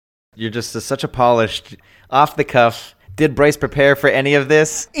You're just such a polished, off the cuff. Did Bryce prepare for any of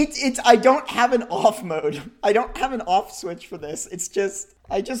this? It's I don't have an off mode. I don't have an off switch for this. It's just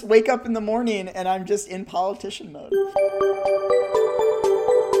I just wake up in the morning and I'm just in politician mode.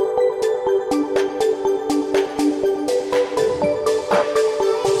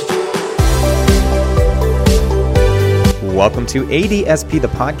 Welcome to ADSP, the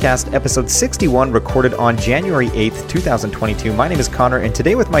podcast, episode 61, recorded on January 8th, 2022. My name is Connor, and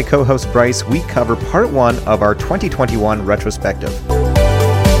today with my co-host Bryce, we cover part one of our 2021 retrospective.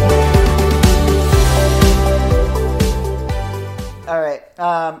 All right,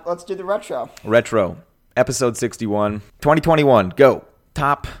 let's do the retro. Retro, episode 61, 2021, go.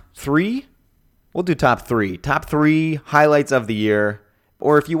 Top three? We'll do top three. Top three highlights of the year.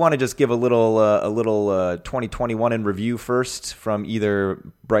 Or if you want to just give a little 2021 in review first from either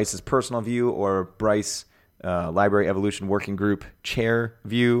Bryce's personal view or Bryce Library Evolution Working Group chair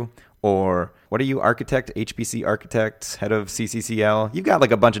view, or what are you, architect, HBC architect, head of CCCL? You've got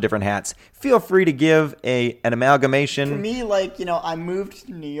like a bunch of different hats. Feel free to give an amalgamation. For me, I moved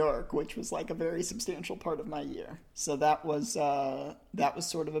to New York, which was like a very substantial part of my year. So that was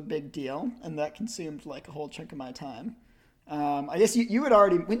sort of a big deal, and that consumed like a whole chunk of my time. I guess you had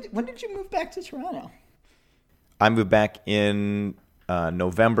already... When did you move back to Toronto? I moved back in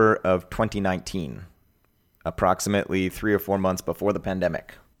November of 2019, approximately 3 or 4 months before the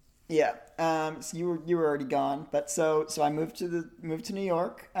pandemic. Yeah, so you were already gone, but so I moved to New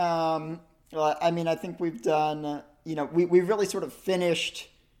York. Well, I mean, I think we've done... we've really sort of finished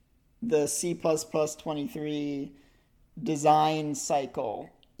the C++23 design cycle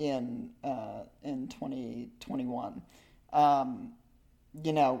in 2021.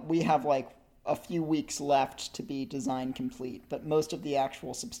 We have like a few weeks left to be design complete, but most of the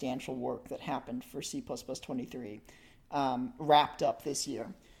actual substantial work that happened for C++23 wrapped up this year.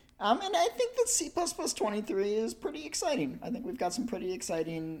 And I think that C++23 is pretty exciting. I think we've got some pretty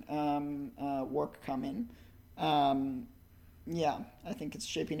exciting work coming. I think it's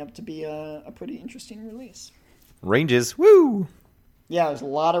shaping up to be a pretty interesting release. Ranges, woo! Yeah, there's a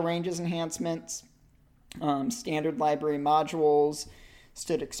lot of ranges enhancements. Standard library modules,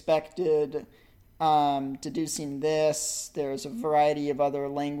 stood expected, deducing this. There's a variety of other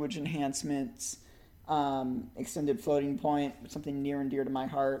language enhancements, extended floating point, something near and dear to my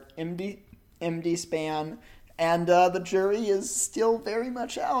heart, MD span, and the jury is still very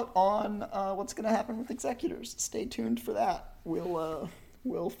much out on what's going to happen with executors. Stay tuned for that. We'll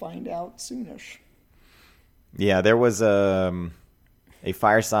find out soonish. Yeah, there was a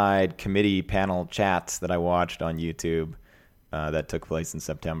fireside committee panel chat that I watched on YouTube that took place in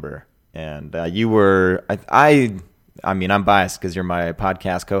September. And you were, I mean, I'm biased because you're my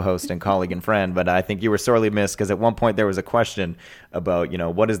podcast co-host and colleague and friend, but I think you were sorely missed because at one point there was a question about,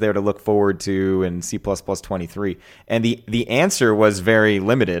 what is there to look forward to in C++23? And the answer was very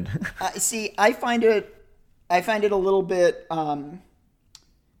limited. See, I find it a little bit...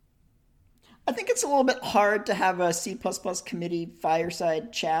 I think it's a little bit hard to have a C++ committee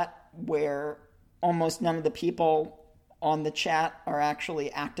fireside chat where almost none of the people on the chat are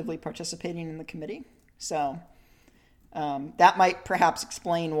actually actively participating in the committee. So that might perhaps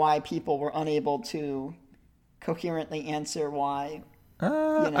explain why people were unable to coherently answer why.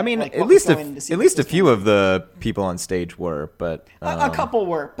 I mean, at least a few of the people on stage were, but a couple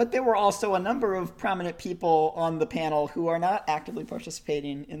were. But there were also a number of prominent people on the panel who are not actively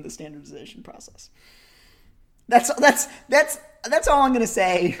participating in the standardization process. That's all I'm going to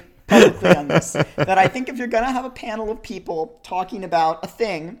say publicly on this. That I think if you're going to have a panel of people talking about a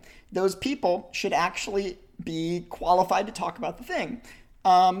thing, those people should actually be qualified to talk about the thing.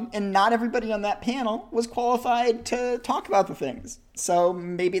 And not everybody on that panel was qualified to talk about the things. So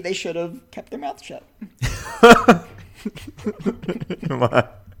maybe they should have kept their mouth shut.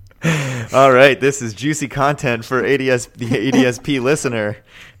 All right, this is juicy content for the ADSP listener.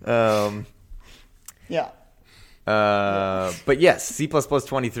 Yeah. But yes,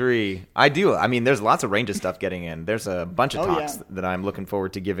 C++23. I mean, there's lots of ranges stuff getting in. There's a bunch of talks that I'm looking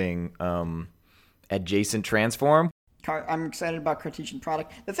forward to giving adjacent transform. I'm excited about Cartesian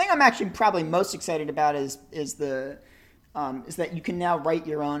product. The thing I'm actually probably most excited about is that you can now write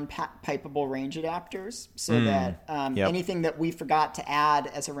your own pipeable range adapters, so that anything that we forgot to add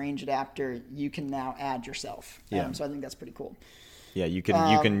as a range adapter, you can now add yourself. So I think that's pretty cool. Yeah, you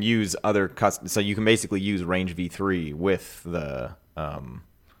can use other custom. So you can basically use range v3 with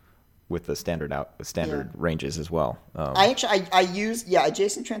the standard ranges as well. I use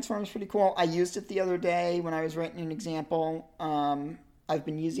adjacent transform is pretty cool. I used it the other day when I was writing an example. I've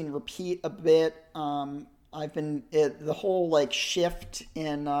been using repeat a bit. the whole like shift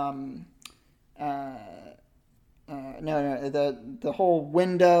in the whole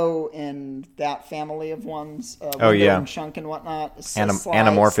window and that family of ones. Window and chunk and whatnot.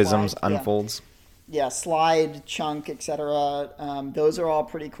 Anamorphisms, unfolds. Yeah, slide, chunk, etc. Those are all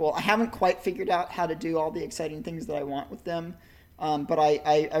pretty cool. I haven't quite figured out how to do all the exciting things that I want with them, but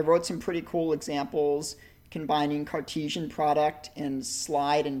I wrote some pretty cool examples combining Cartesian product and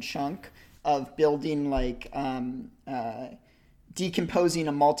slide and chunk of building like decomposing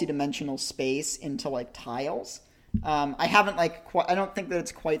a multidimensional space into like tiles. I haven't I don't think that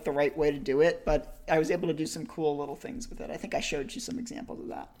it's quite the right way to do it, but I was able to do some cool little things with it. I think I showed you some examples of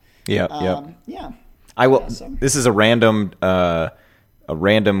that. Yeah. I will. This is a random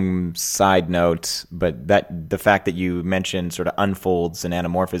side note, but the fact that you mentioned sort of unfolds and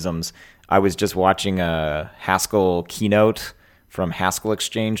anamorphisms. I was just watching a Haskell keynote from Haskell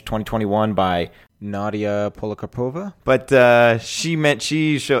Exchange 2021 by Nadia Polikarpova. But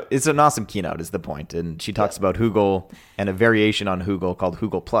it's an awesome keynote is the point. And she talks about Hugel and a variation on Hugel called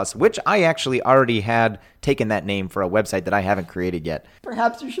Hugel Plus, which I actually already had taken that name for a website that I haven't created yet.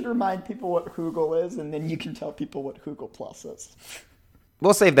 Perhaps you should remind people what Hugel is, and then you can tell people what Hugel Plus is.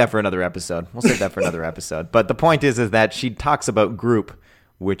 We'll save that for another episode. But the point is that she talks about group,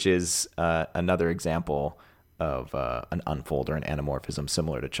 which is another example of an unfold or an anamorphism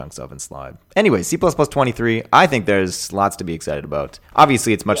similar to chunks of and slide. Anyway, C++ 23, I think there's lots to be excited about.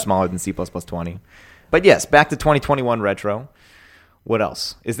 Obviously, it's much smaller than C++ 20. But yes, back to 2021 retro. What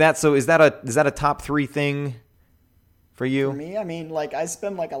else? Is that a top 3 thing for you? For me, I mean, like I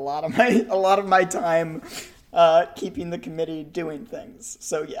spend like a lot of my time keeping the committee doing things.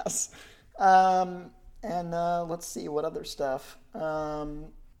 So yes. Let's see what other stuff. I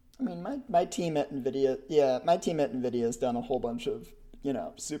mean, my team at NVIDIA has done a whole bunch of,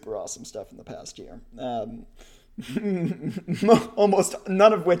 super awesome stuff in the past year. Almost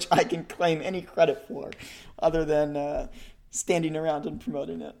none of which I can claim any credit for, other than standing around and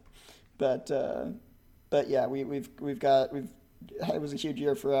promoting it. But yeah, it was a huge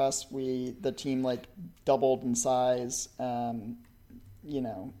year for us. The team like doubled in size.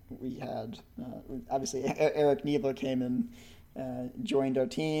 We had obviously Eric Niebler came in. Joined our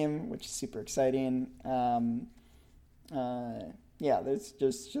team, which is super exciting. There's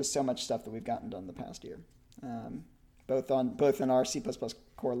just so much stuff that we've gotten done the past year, both in our C++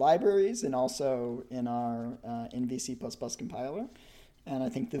 core libraries and also in our NVC++ compiler. And I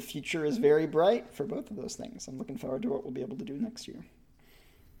think the future is very bright for both of those things. I'm looking forward to what we'll be able to do next year.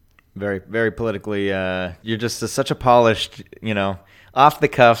 Very, very politically. You're just such a polished, off the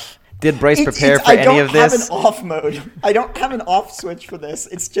cuff. Did Bryce prepare for any of this? I don't have an off mode. I don't have an off switch for this.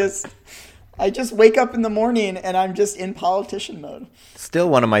 It's just, I just wake up in the morning and I'm just in politician mode. Still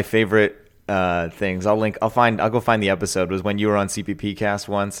one of my favorite things. I'll go find the episode. Was when you were on CPP Cast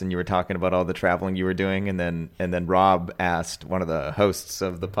once and you were talking about all the traveling you were doing, and then Rob asked, one of the hosts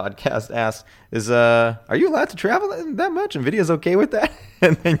of the podcast asked, are you allowed to travel that much? And NVIDIA's okay with that?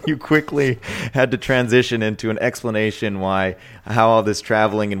 And then you quickly had to transition into an explanation how all this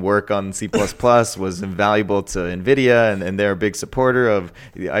traveling and work on C++ was invaluable to NVIDIA, and they're a big supporter of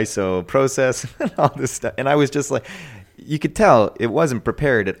the ISO process and all this stuff. And I was just like, you could tell it wasn't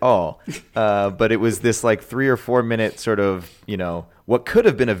prepared at all, but it was this like 3 or 4 minute sort of, what could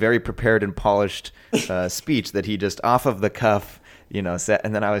have been a very prepared and polished speech that he just off of the cuff, said.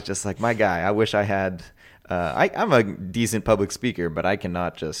 And then I was just like, my guy, I wish I had. I'm a decent public speaker, but I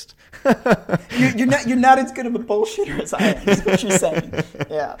cannot just. You're not as good of a bullshitter as I am. Is what you're saying?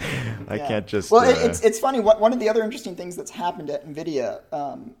 Yeah. I can't just. Well, it's funny. One of the other interesting things that's happened at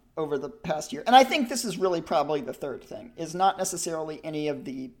NVIDIA over the past year, and I think this is really probably the third thing, is not necessarily any of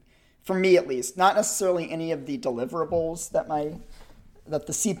the, for me at least, not necessarily any of the deliverables that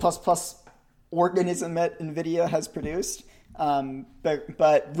the C++ organism at NVIDIA has produced,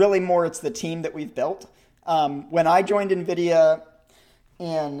 but really more it's the team that we've built. When I joined NVIDIA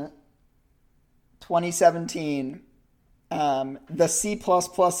in 2017, the C++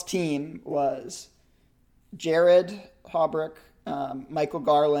 team was Jared Haubrich, Michael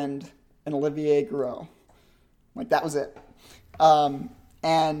Garland, and Olivier Giraud. Like, that was it. And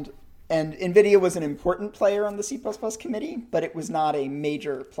NVIDIA was an important player on the C++ committee, but it was not a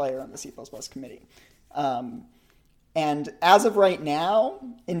major player on the C++ committee. And as of right now,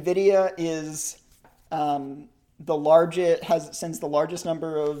 NVIDIA is sends the largest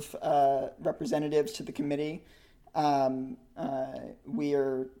number of representatives to the committee.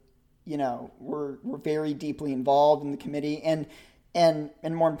 We're very deeply involved in the committee, and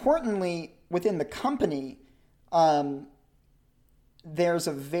more importantly, within the company, there's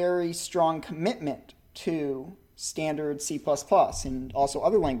a very strong commitment to standard C++ and also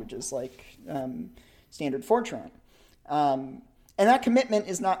other languages like standard Fortran. And that commitment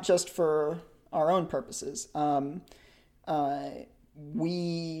is not just for our own purposes.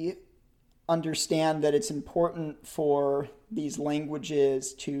 We understand that it's important for these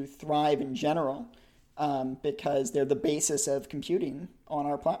languages to thrive in general because they're the basis of computing on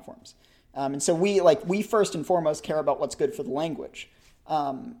our platforms. And so we first and foremost care about what's good for the language.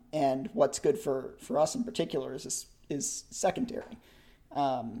 And what's good for us in particular is secondary.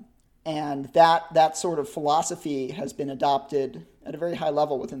 And that sort of philosophy has been adopted at a very high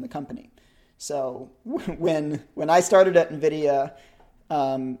level within the company. So when I started at NVIDIA,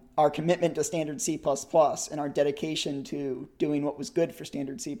 our commitment to standard C++ and our dedication to doing what was good for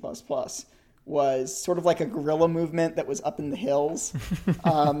standard C++ was sort of like a guerrilla movement that was up in the hills.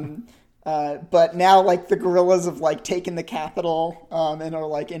 But now, like, the guerrillas have like taken the capital and are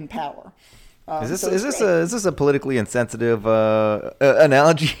like in power. Is this a politically insensitive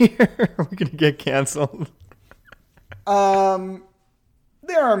analogy here? We're gonna get canceled.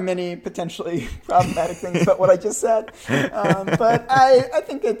 There are many potentially problematic things about what I just said, but I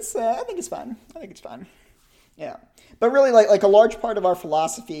think it's fine. I think it's fine. Yeah, but really, like a large part of our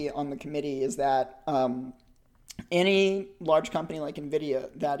philosophy on the committee is that any large company like NVIDIA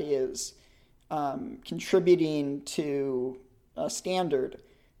that is contributing to a standard,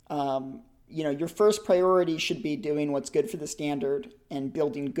 your first priority should be doing what's good for the standard and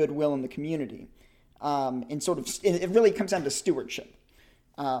building goodwill in the community. And sort of, it really comes down to stewardship.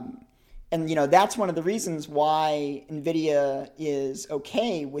 And that's one of the reasons why NVIDIA is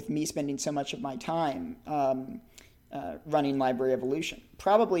okay with me spending so much of my time running Library Evolution.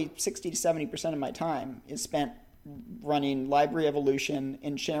 Probably 60 to 70% of my time is spent running Library Evolution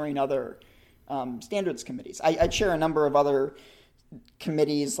and chairing other standards committees. I chair a number of other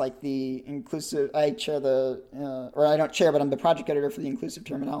committees like the inclusive. I chair I don't chair, but I'm the project editor for the Inclusive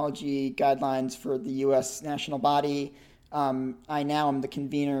Terminology Guidelines for the U.S. National Body. I now am the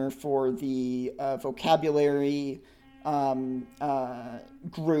convener for the vocabulary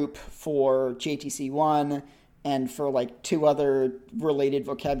group for JTC1 and for like 2 other related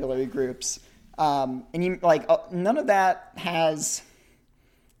vocabulary groups. And none of that has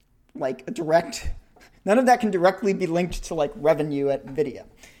like none of that can directly be linked to like revenue at NVIDIA.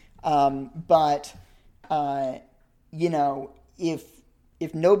 But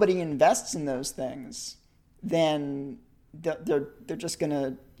if nobody invests in those things, then they're just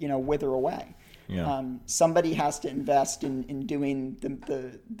gonna wither away. Yeah. Somebody has to invest in doing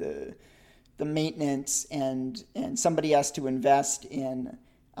the maintenance, and somebody has to invest in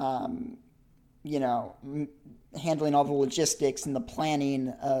handling all the logistics and the planning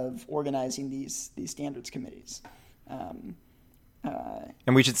of organizing these standards committees. And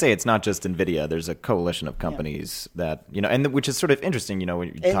we should say it's not just NVIDIA. There's a coalition of companies that, and which is sort of interesting, when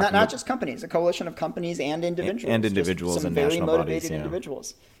you're talking not just companies, a coalition of companies and individuals. And individuals some and very national motivated bodies,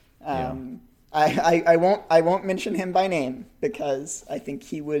 individuals. I won't mention him by name because I think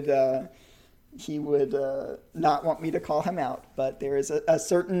he would not want me to call him out. But there is a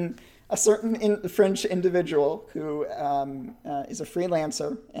certain French individual who is a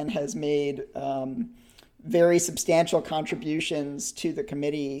freelancer and has made very substantial contributions to the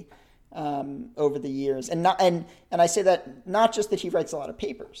committee over the years, and I say that not just that he writes a lot of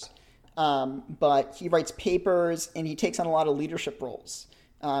papers, but he writes papers and he takes on a lot of leadership roles,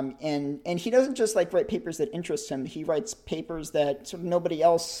 and he doesn't just like write papers that interest him. He writes papers that sort of nobody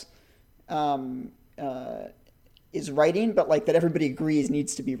else is writing, but like that everybody agrees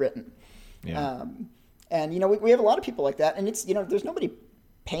needs to be written. Yeah. And we have a lot of people like that, and it's there's nobody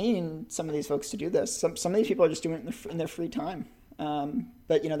paying some of these folks to do this. Some of these people are just doing it in their free time.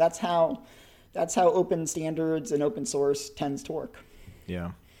 But that's how open standards and open source tends to work.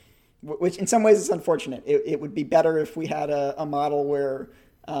 Yeah. Which in some ways is unfortunate. It would be better if we had a model where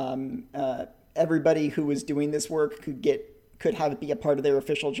everybody who was doing this work could have it be a part of their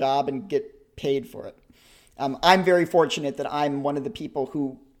official job and get paid for it. I'm very fortunate that I'm one of the people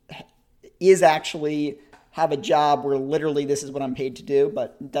who is actually have a job where literally this is what I'm paid to do,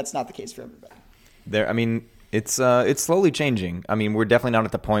 but that's not the case for everybody. It's slowly changing. We're definitely not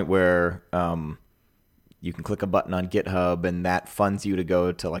at the point where you can click a button on GitHub and that funds you to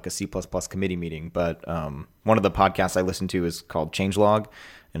go to like a C++ committee meeting. But one of the podcasts I listen to is called Changelog,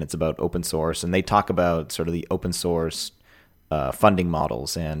 and it's about open source. And they talk about sort of the open source funding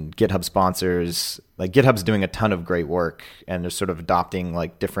models, and GitHub sponsors. Like GitHub's doing a ton of great work, and they're sort of adopting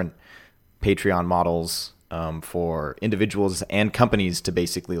like different Patreon models for individuals and companies to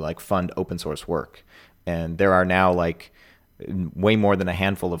basically like fund open source work. And there are now like way more than a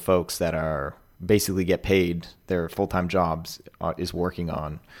handful of folks that are basically get paid. Their full-time jobs is working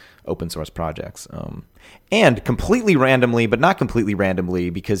on open source projects. And completely randomly, but not completely randomly,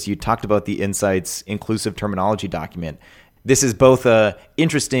 because you talked about the Insights inclusive terminology document. This is both a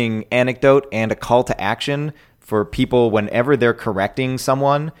interesting anecdote and a call to action for people whenever they're correcting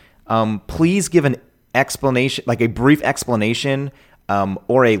someone. Please give an explanation, like a brief explanation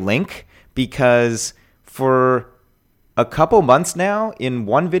or a link, because for a couple months now, in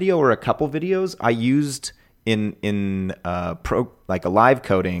one video or a couple videos, I used in like a live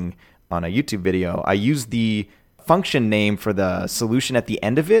coding on a YouTube video, I used the function name for the solution at the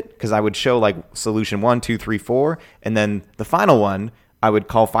end of it, because I would show like solution 1, 2, 3, 4, and then the final one I would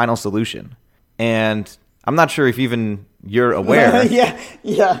call final solution. And I'm not sure if even you're aware.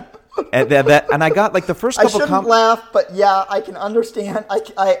 yeah. And I got like the first couple. I shouldn't laugh, but yeah, I can understand.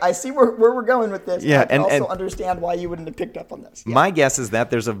 I see where we're going with this. Yeah, I can also understand why you wouldn't have picked up on this. Yeah. My guess is that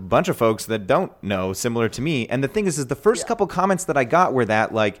there's a bunch of folks that don't know, similar to me. And the thing is the first couple comments that I got were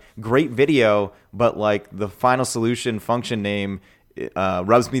that like great video, but like the final solution function name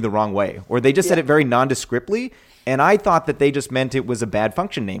rubs me the wrong way, or they just said it very nondescriptly. And I thought that they just meant it was a bad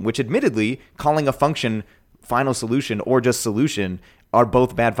function name, which admittedly, calling a function final solution or just solution are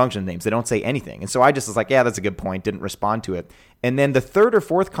both bad function names. They don't say anything. And so I just was like, yeah, that's a good point. Didn't respond to it. And then the third or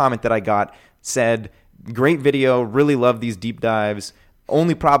fourth comment that I got said, great video, really love these deep dives.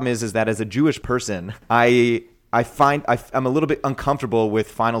 Only problem is that as a Jewish person, I'm a little bit uncomfortable with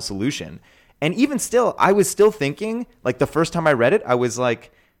final solution. And even still, I was still thinking, like the first time I read it, I was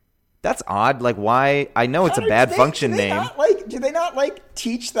like, that's odd. Like, why? I know it's a bad function name. Do they not like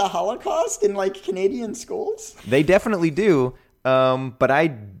teach the Holocaust in like Canadian schools? They definitely do.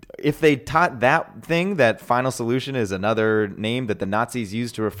 But if they taught that thing, that final solution is another name that the Nazis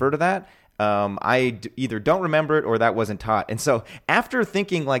used to refer to that, I either don't remember it or that wasn't taught. And so after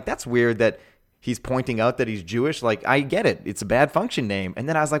thinking like, that's weird that he's pointing out that he's Jewish, like I get it. It's a bad function name. And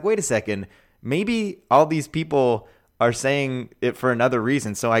then I was like, wait a second, maybe all these people are saying it for another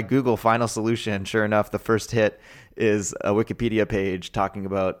reason. So I Google final solution. Sure enough, the first hit is a Wikipedia page talking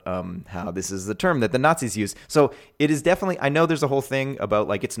about how this is the term that the Nazis use. So it is definitely, I know there's a whole thing about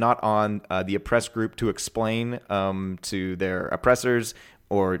like it's not on the oppressed group to explain to their oppressors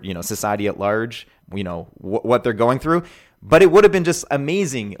or, society at large, what they're going through. But it would have been just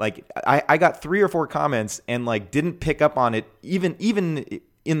amazing. Like I got 3 or 4 comments and like didn't pick up on it. Even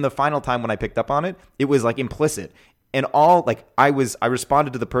in the final time when I picked up on it, it was like implicit. And I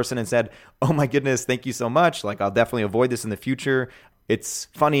responded to the person and said, oh my goodness, thank you so much. Like, I'll definitely avoid this in the future. It's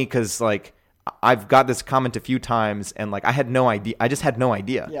funny because like I've got this comment a few times and like I had no idea. I just had no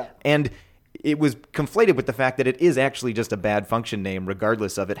idea. Yeah. And it was conflated with the fact that it is actually just a bad function name,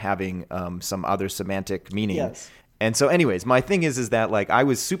 regardless of it having some other semantic meaning. Yes. And so anyways, my thing is that like I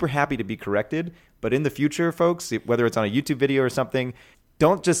was super happy to be corrected. But in the future, folks, whether it's on a YouTube video or something,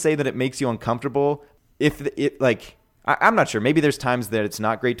 don't just say that it makes you uncomfortable. If it like... I'm not sure. Maybe there's times that it's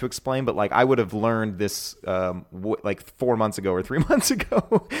not great to explain, but like I would have learned this like 4 months ago or 3 months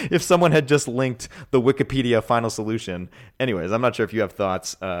ago if someone had just linked the Wikipedia final solution. Anyways, I'm not sure if you have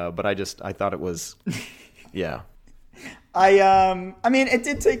thoughts, but I thought it was, yeah. I mean, it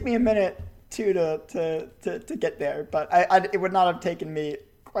did take me a minute too to get there, but it would not have taken me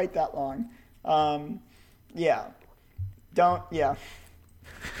quite that long. Yeah.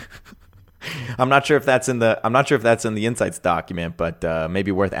 I'm not sure if that's in the Insights document, but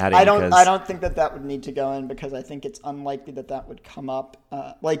maybe worth adding. I don't think that would need to go in because I think it's unlikely that would come up.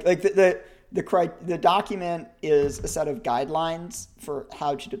 The document is a set of guidelines for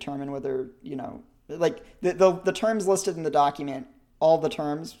how to determine whether like the terms listed in the document. All the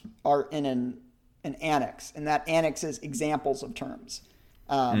terms are in an annex, and that annex is examples of terms.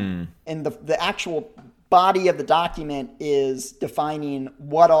 And the actual body of the document is defining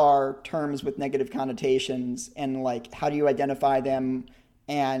what are terms with negative connotations and like how do you identify them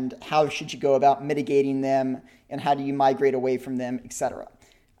and how should you go about mitigating them and how do you migrate away from them, etc.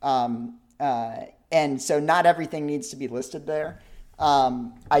 And so not everything needs to be listed there.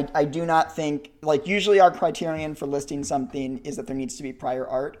 I do not think, like usually our criterion for listing something is that there needs to be prior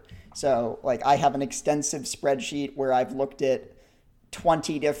art. So like I have an extensive spreadsheet where I've looked at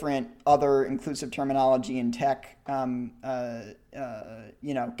 20 different other inclusive terminology in tech, guidelines.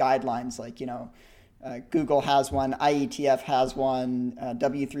 Like, Google has one, IETF has one,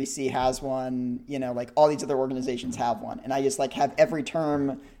 W3C has one, like all these other organizations have one. And I just like have every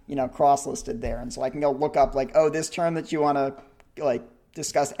term, cross-listed there. And so I can go look up like, oh, this term that you want to like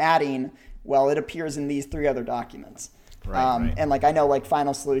discuss adding, well, it appears in these 3 other documents. Right. And like, I know like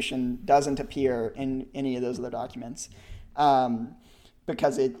final solution doesn't appear in any of those other documents.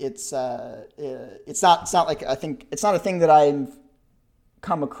 because it's not like, I think it's not a thing that I've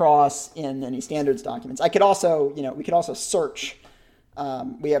come across in any standards documents. I could also, we could also search.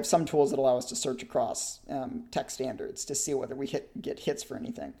 We have some tools that allow us to search across tech standards to see whether we get hits for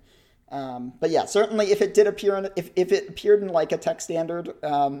anything. But yeah, certainly if it did appear if it appeared in like a tech standard,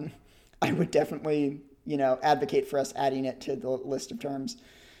 I would definitely advocate for us adding it to the list of terms.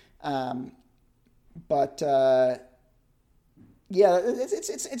 But yeah,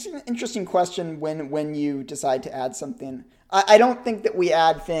 it's an interesting question when you decide to add something. I don't think that we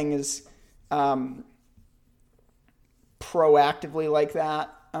add things proactively like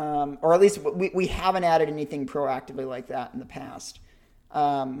that, or at least we haven't added anything proactively like that in the past.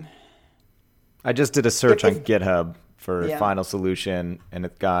 I just did a search on GitHub for Final Solution, and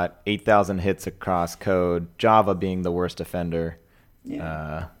it got 8,000 hits across code, Java being the worst offender,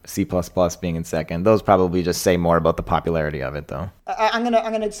 C++ being in second. Those probably just say more about the popularity of it, though. I'm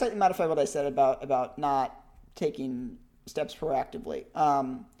gonna slightly modify what I said about not taking steps proactively.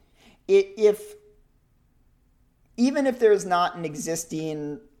 Even if there's not an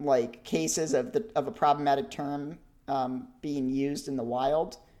existing like cases of a problematic term being used in the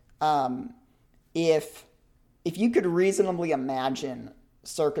wild, if you could reasonably imagine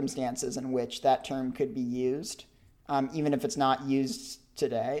circumstances in which that term could be used, even if it's not used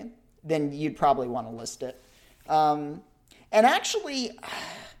today, then you'd probably want to list it. And actually,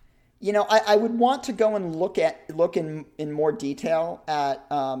 I would want to go and look in more detail at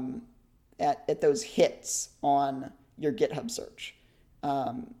those hits on your GitHub search.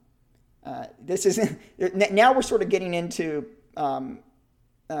 This is now we're sort of getting into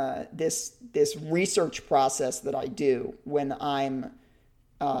this research process that I do when I'm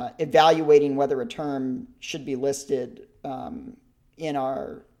evaluating whether a term should be listed in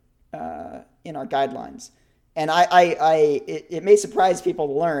our guidelines. And it may surprise people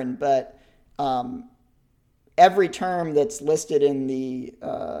to learn, but every term that's listed in the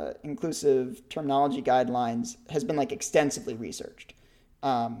inclusive terminology guidelines has been like extensively researched,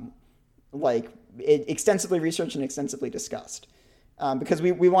 extensively researched and extensively discussed. Because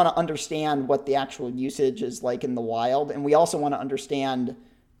we want to understand what the actual usage is like in the wild, and we also want to understand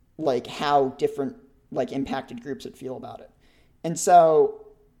like how different like impacted groups would feel about it. And so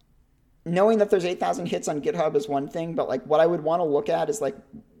knowing that there's 8,000 hits on GitHub is one thing, but like what I would want to look at is like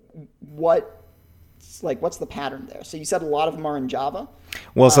what's the pattern there. So you said a lot of them are in Java.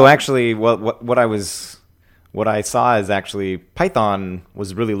 Well, so actually what I saw is actually Python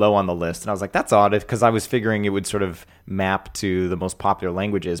was really low on the list. And I was like, that's odd, because I was figuring it would sort of map to the most popular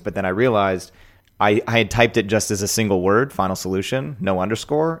languages. But then I realized I had typed it just as a single word, Final Solution, no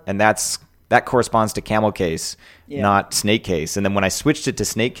underscore. And that corresponds to camel case, not snake case. And then when I switched it to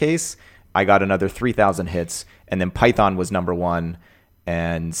snake case, I got another 3,000 hits. And then Python was number 1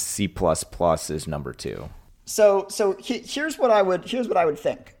 and C++ is number 2. So here's what I would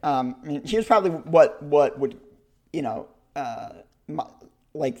think. Here's probably what would, the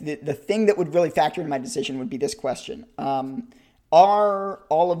thing that would really factor in my decision would be this question. Are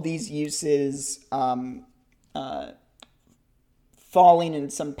all of these uses falling in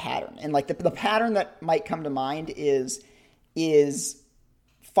some pattern? And like the pattern that might come to mind is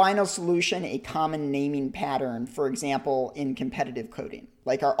Final Solution a common naming pattern, for example, in competitive coding?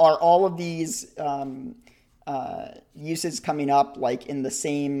 Like are all of these uses coming up like in the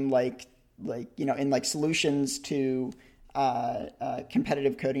same in like solutions to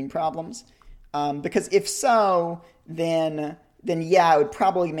competitive coding problems? Because if so, then yeah, it would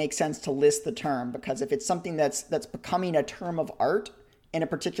probably make sense to list the term, because if it's something that's becoming a term of art in a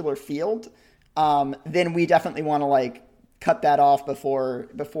particular field, then we definitely want to like cut that off before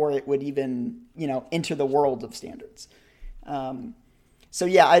it would even enter the world of standards. So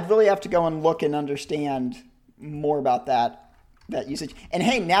yeah, I'd really have to go and look and understand more about that usage. And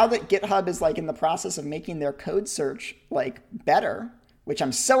hey, now that GitHub is like in the process of making their code search like better, which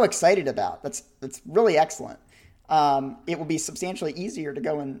I'm so excited about, that's really excellent. It will be substantially easier to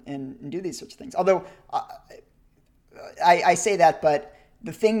go and do these sorts of things. Although I say that, but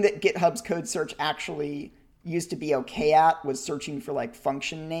the thing that GitHub's code search actually used to be okay at was searching for like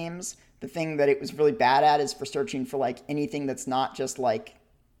function names. The thing that it was really bad at is for searching for like anything that's not just like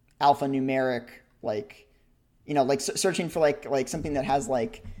alphanumeric, like searching for like something that has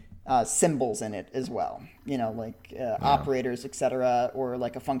like symbols in it as well, operators, etc., or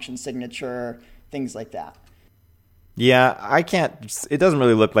like a function signature, things like that. Yeah, I can't. It doesn't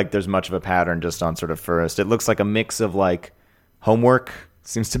really look like there's much of a pattern just on sort of first. It looks like a mix of like homework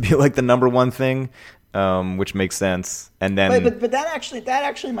seems to be like the number one thing, which makes sense. And then, but that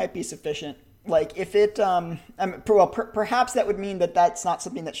actually might be sufficient. like if it, well, perhaps that would mean that that's not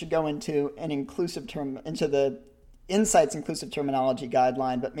something that should go into an inclusive term, into the Insights inclusive terminology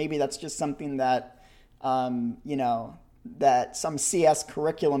guideline, but maybe that's just something that, that some CS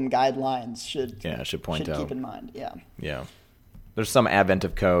curriculum guidelines should point out. Keep in mind. Yeah. There's some advent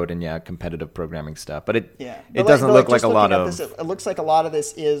of code and competitive programming stuff, but it But doesn't look like a lot of. It looks like a lot of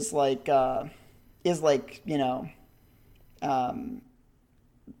this is like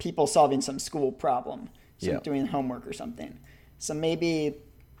people solving some school problem, doing homework or something. So maybe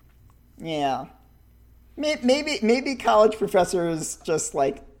college professors just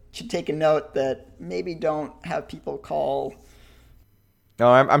like should take a note that maybe don't have people call. No,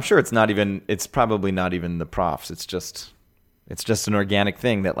 I'm sure it's not even. It's probably not even the profs. It's just an organic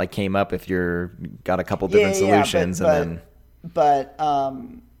thing that like came up if you're got a couple different solutions but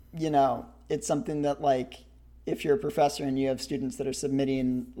it's something that like if you're a professor and you have students that are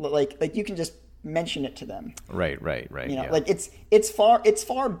submitting like you can just mention it to them. Right. Like it's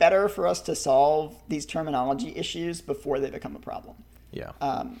far better for us to solve these terminology issues before they become a problem. Yeah.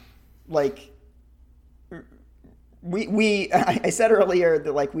 I said earlier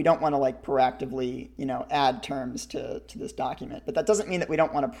that like we don't want to like proactively add terms to this document, but that doesn't mean that we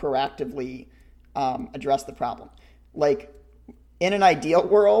don't want to proactively address the problem. Like in an ideal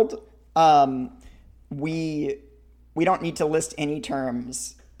world, we don't need to list any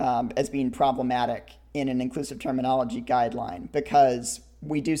terms as being problematic in an inclusive terminology guideline because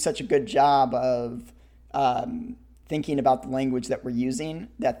we do such a good job of thinking about the language that we're using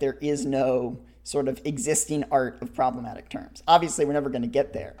that there is no sort of existing art of problematic terms. Obviously, we're never going to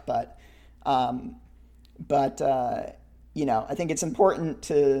get there, but I think it's important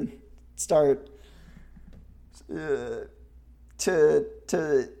to start to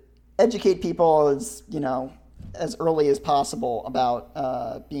educate people as early as possible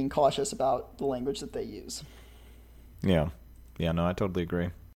about being cautious about the language that they use. Yeah, no, I totally agree.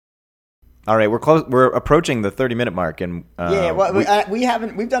 All right, we're close. We're approaching the 30-minute mark, and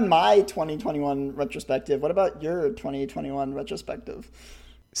we've done my 2021 retrospective. What about your 2021 retrospective?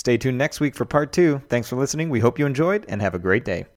 Stay tuned next week for part 2. Thanks for listening. We hope you enjoyed, and have a great day.